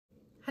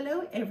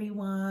Hello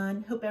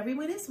everyone, hope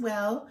everyone is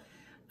well.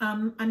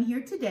 I'm here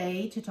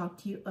today to talk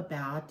to you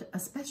about a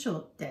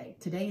special day.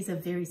 Today is a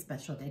very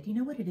special day. Do you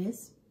know what it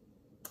is?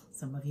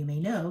 Some of you may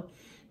know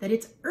that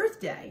it's Earth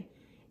Day,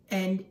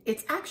 and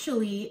it's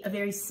actually a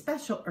very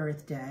special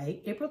Earth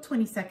Day. April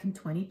 22nd,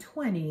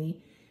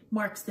 2020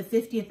 marks the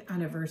 50th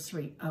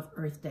anniversary of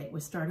Earth Day. It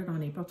was started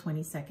on April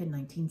 22nd,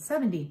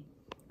 1970.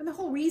 And the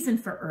whole reason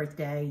for Earth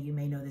Day, you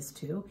may know this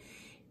too,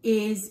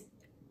 is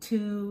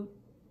to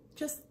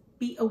just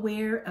be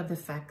aware of the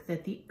fact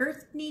that the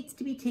earth needs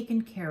to be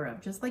taken care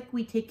of, just like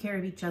we take care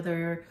of each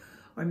other,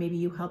 or maybe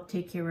you help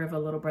take care of a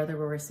little brother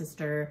or a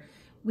sister.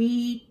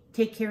 We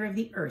take care of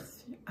the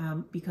earth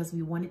because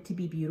we want it to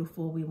be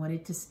beautiful. We want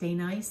it to stay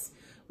nice.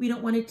 We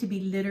don't want it to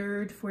be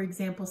littered, for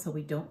example, so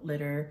we don't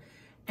litter.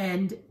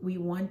 And we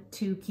want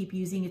to keep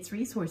using its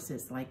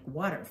resources like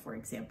water, for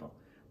example.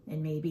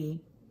 And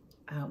maybe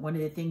one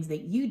of the things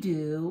that you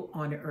do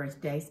on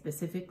Earth Day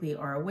specifically,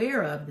 are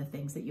aware of the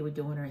things that you would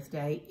do on Earth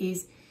Day,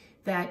 is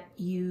that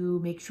you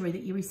make sure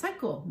that you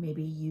recycle.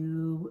 Maybe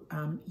you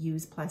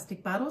use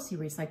plastic bottles, you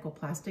recycle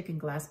plastic and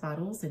glass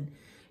bottles, and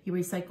you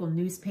recycle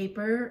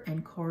newspaper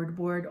and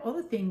cardboard, all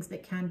the things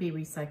that can be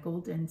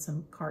recycled, and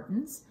some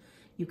cartons.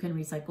 You can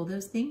recycle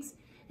those things,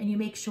 and you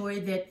make sure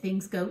that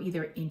things go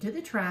either into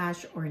the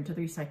trash or into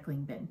the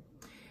recycling bin.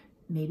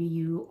 Maybe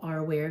you are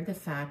aware of the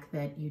fact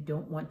that you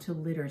don't want to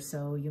litter,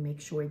 so you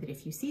make sure that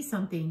if you see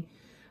something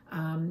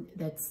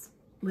that's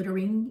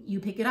littering, you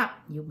pick it up.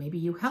 Maybe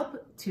you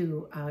help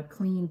to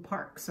clean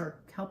parks,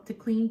 or help to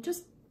clean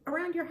just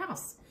around your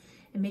house,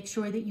 and make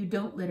sure that you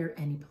don't litter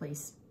any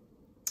place.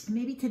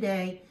 Maybe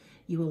today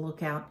you will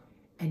look out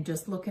and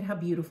just look at how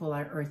beautiful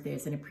our earth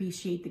is and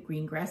appreciate the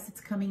green grass that's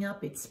coming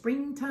up. It's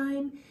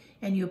springtime,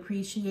 and you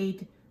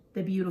appreciate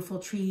the beautiful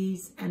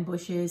trees and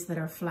bushes that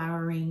are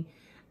flowering.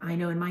 I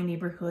know in my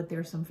neighborhood there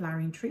are some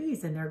flowering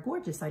trees, and they're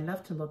gorgeous. I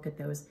love to look at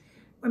those.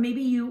 Or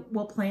maybe you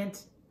will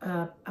plant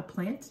a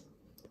plant,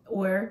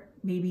 or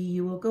maybe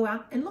you will go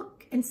out and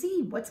look and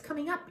see what's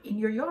coming up in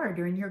your yard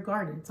or in your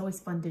garden. It's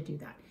always fun to do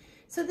that.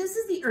 So this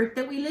is the earth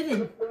that we live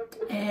in.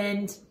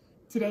 And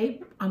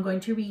today I'm going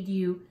to read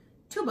you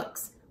two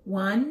books.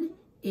 One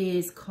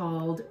is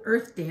called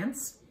Earth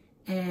Dance,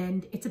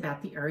 and it's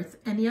about the earth.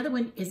 And the other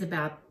one is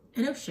about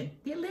an ocean,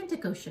 the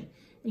Atlantic Ocean.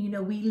 And you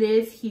know, we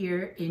live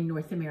here in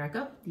North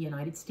America. The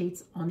United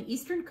States on the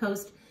eastern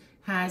coast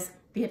has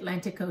the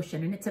Atlantic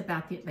Ocean, and it's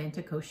about the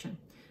Atlantic Ocean.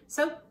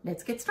 So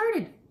let's get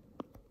started.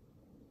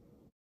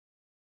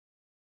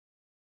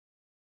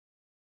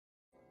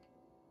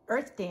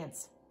 Earth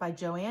Dance by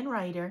Joanne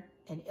Ryder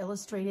and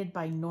illustrated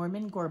by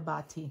Norman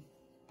Gorbati.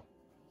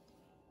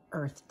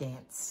 Earth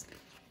Dance.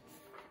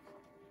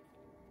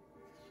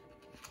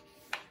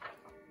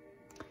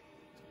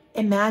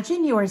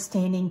 Imagine you are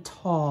standing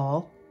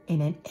tall in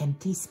an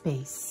empty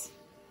space.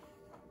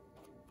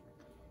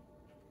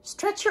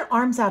 Stretch your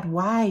arms out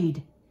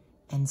wide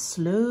and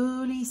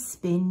slowly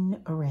spin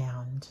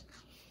around.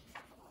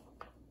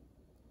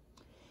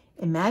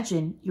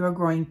 Imagine you are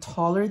growing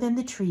taller than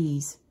the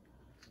trees,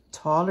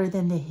 taller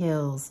than the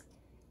hills,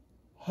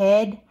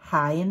 head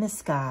high in the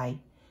sky.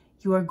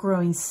 You are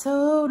growing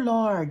so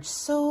large,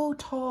 so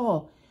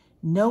tall,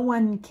 no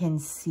one can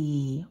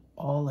see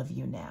all of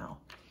you now.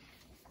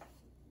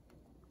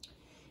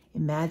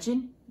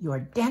 Imagine you are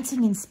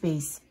dancing in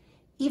space,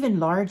 even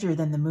larger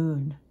than the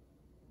moon.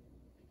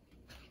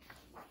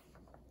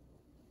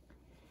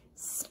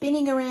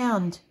 Spinning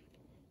around,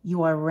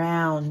 you are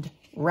round,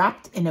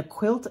 wrapped in a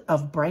quilt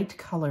of bright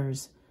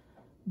colors,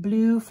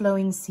 blue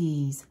flowing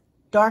seas,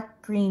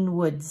 dark green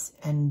woods,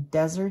 and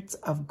deserts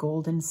of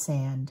golden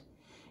sand.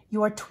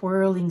 You are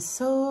twirling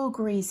so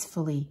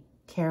gracefully,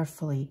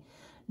 carefully,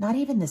 not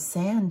even the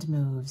sand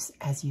moves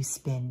as you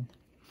spin.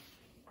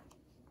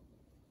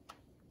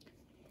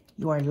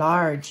 You are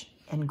large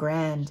and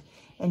grand,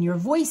 and your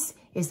voice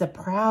is the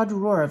proud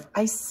roar of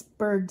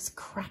icebergs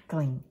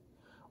crackling,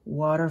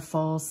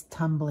 waterfalls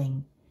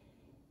tumbling.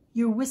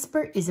 Your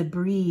whisper is a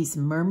breeze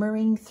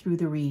murmuring through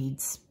the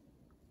reeds,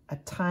 a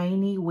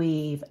tiny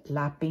wave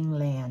lapping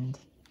land.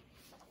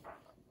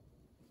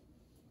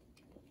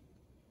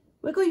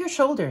 Wiggle your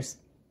shoulders,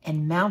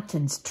 and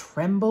mountains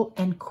tremble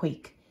and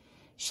quake.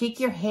 Shake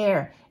your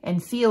hair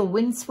and feel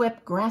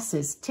windswept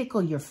grasses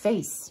tickle your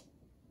face.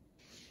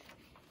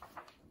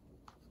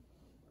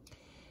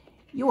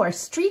 You are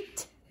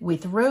streaked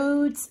with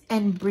roads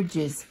and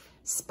bridges,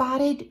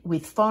 spotted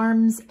with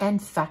farms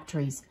and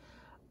factories.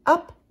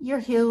 Up your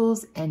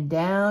hills and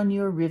down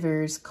your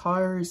rivers,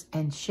 cars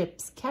and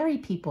ships carry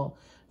people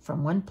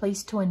from one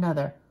place to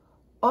another,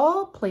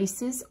 all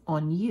places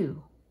on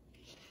you.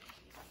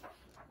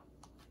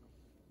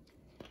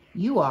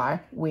 You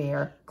are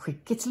where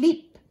crickets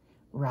leap,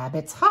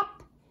 rabbits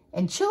hop,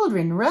 and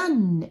children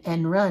run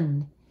and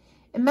run.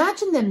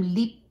 Imagine them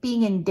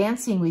leaping and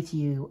dancing with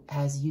you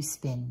as you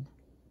spin.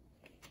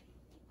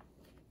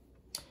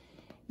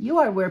 You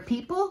are where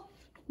people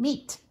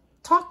meet,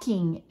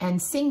 talking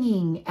and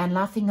singing and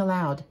laughing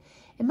aloud.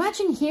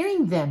 Imagine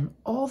hearing them,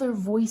 all their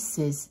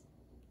voices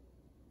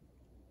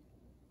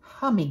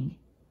humming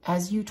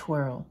as you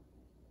twirl.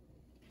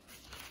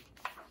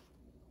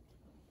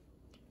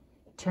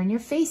 Turn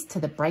your face to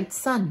the bright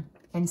sun,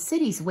 and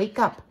cities wake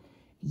up,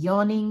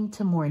 yawning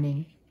to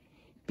morning.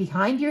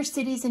 Behind you,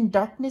 cities in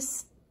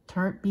darkness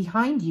turn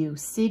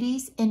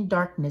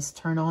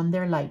on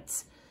their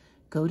lights.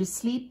 Go to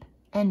sleep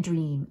and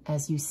dream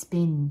as you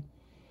spin.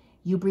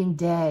 You bring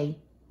day,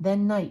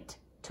 then night,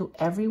 to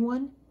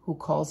everyone who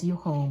calls you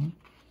home.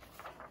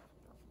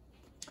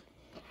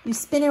 You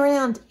spin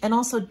around and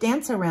also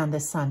dance around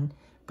the sun,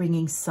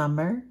 bringing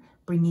summer,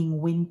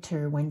 bringing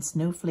winter when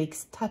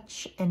snowflakes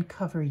touch and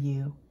cover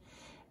you.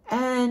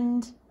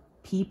 And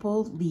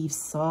people leave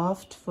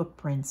soft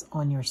footprints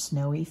on your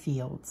snowy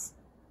fields.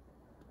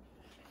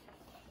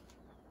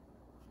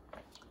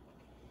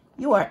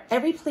 You are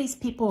every place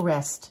people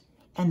rest,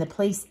 and the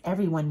place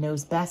everyone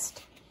knows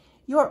best.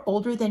 You are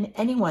older than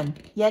anyone,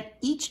 yet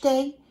each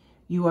day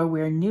you are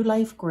where new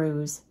life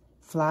grows,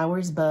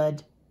 flowers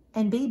bud,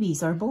 and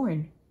babies are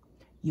born.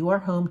 You are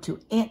home to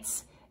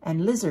ants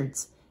and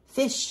lizards,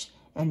 fish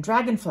and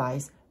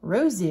dragonflies,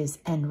 roses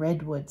and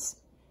redwoods.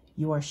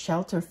 You are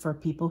shelter for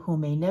people who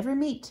may never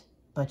meet,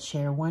 but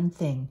share one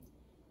thing.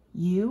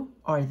 You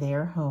are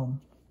their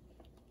home.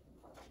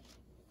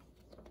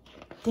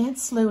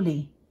 Dance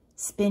slowly,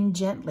 spin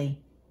gently,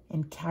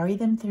 and carry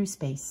them through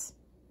space.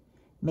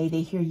 May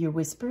they hear your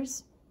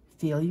whispers,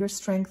 feel your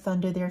strength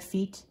under their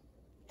feet,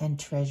 and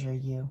treasure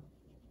you.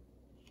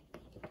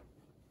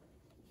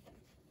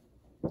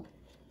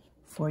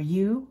 For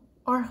you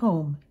are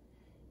home.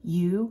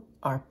 You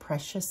are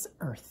precious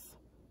earth.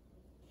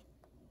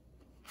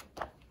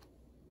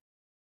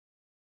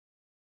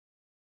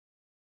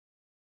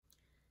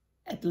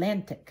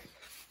 Atlantic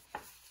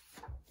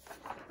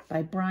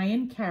by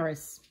Brian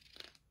Karras.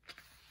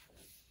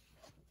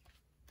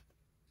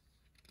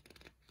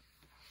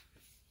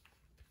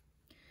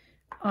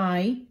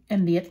 I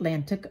am the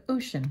Atlantic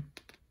Ocean.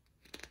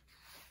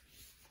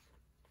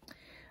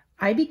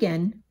 I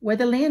begin where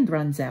the land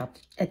runs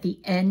out, at the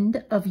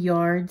end of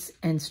yards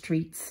and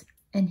streets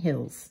and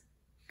hills.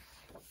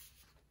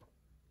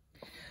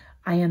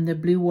 I am the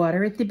blue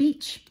water at the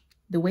beach,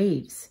 the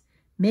waves,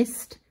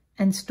 mist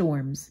and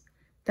storms.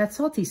 That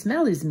salty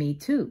smell is me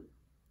too.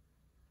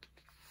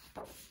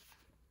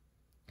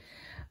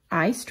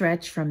 I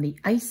stretch from the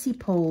icy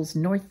poles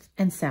north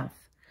and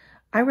south.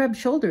 I rub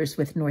shoulders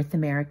with North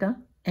America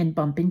and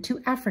bump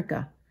into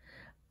Africa.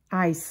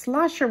 I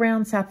slosh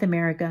around South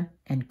America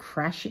and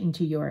crash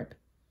into Europe.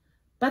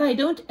 But I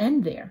don't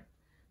end there.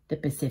 The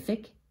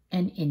Pacific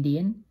and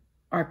Indian,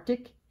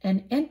 Arctic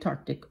and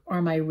Antarctic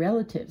are my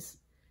relatives.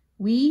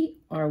 We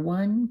are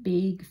one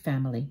big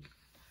family.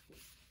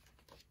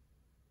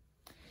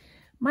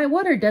 My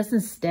water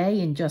doesn't stay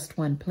in just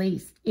one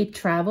place. It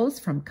travels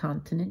from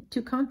continent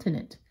to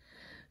continent.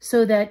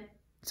 So that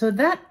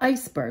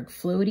iceberg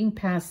floating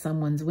past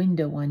someone's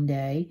window one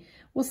day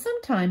will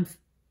sometimes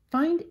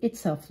find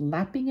itself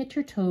lapping at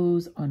your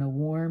toes on a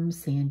warm,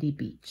 sandy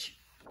beach.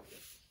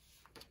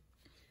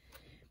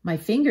 My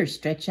fingers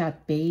stretch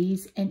out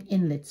bays and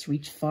inlets,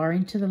 reach far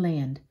into the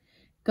land.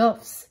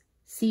 Gulfs,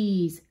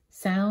 seas,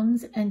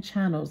 sounds, and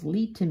channels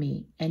lead to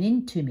me and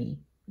into me.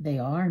 They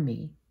are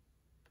me.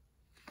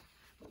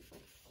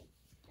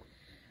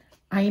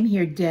 I am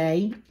here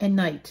day and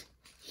night,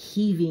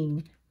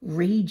 heaving,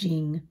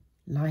 raging,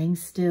 lying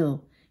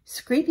still,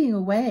 scraping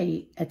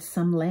away at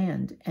some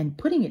land and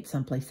putting it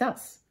someplace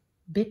else.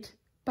 Bit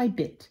by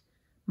bit,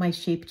 my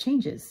shape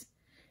changes,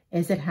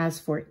 as it has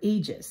for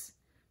ages,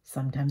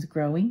 sometimes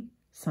growing,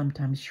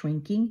 sometimes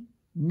shrinking,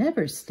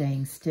 never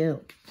staying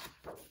still.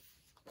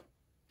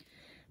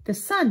 The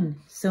sun,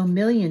 so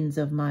millions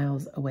of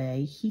miles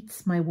away,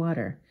 heats my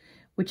water,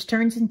 which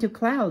turns into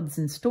clouds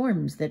and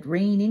storms that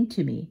rain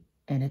into me,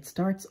 and it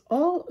starts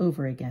all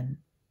over again.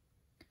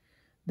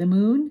 The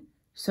moon,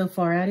 so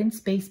far out in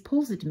space,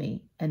 pulls at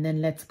me and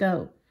then lets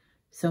go,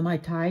 so my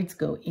tides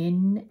go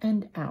in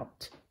and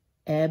out,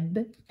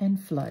 ebb and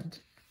flood.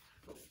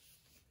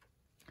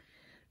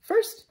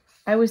 First,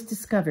 I was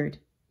discovered,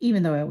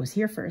 even though I was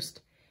here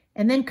first,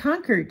 and then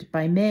conquered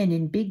by men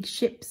in big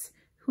ships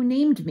who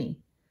named me.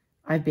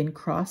 I've been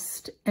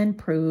crossed and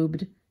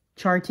probed,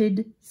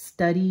 charted,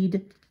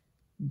 studied,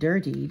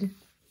 dirtied.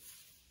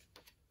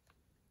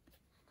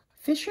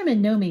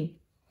 Fishermen know me.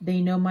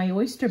 They know my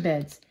oyster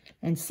beds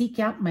and seek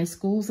out my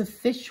schools of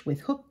fish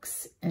with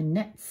hooks and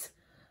nets,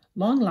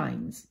 long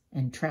lines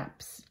and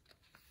traps.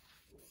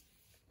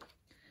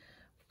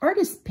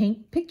 Artists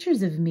paint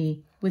pictures of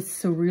me with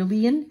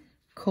cerulean,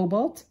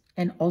 cobalt,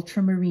 and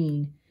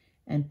ultramarine,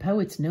 and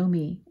poets know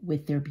me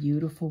with their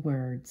beautiful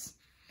words.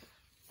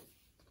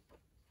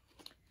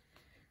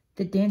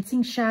 The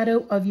dancing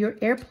shadow of your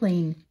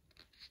airplane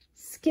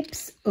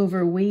skips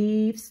over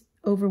waves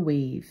over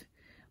wave,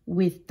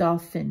 with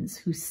dolphins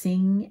who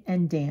sing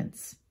and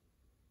dance,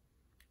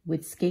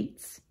 with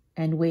skates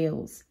and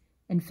whales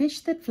and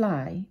fish that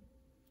fly.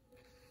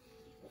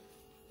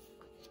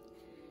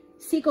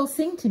 Seagulls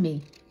sing to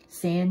me.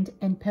 Sand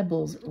and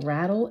pebbles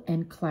rattle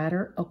and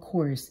clatter a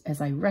chorus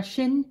as I rush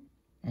in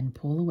and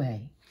pull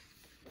away.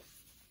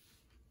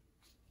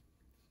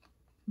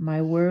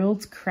 My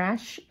worlds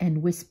crash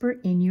and whisper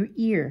in your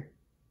ear.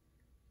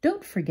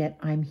 Don't forget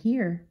I'm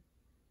here.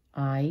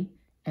 I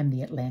am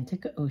the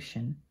Atlantic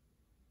Ocean.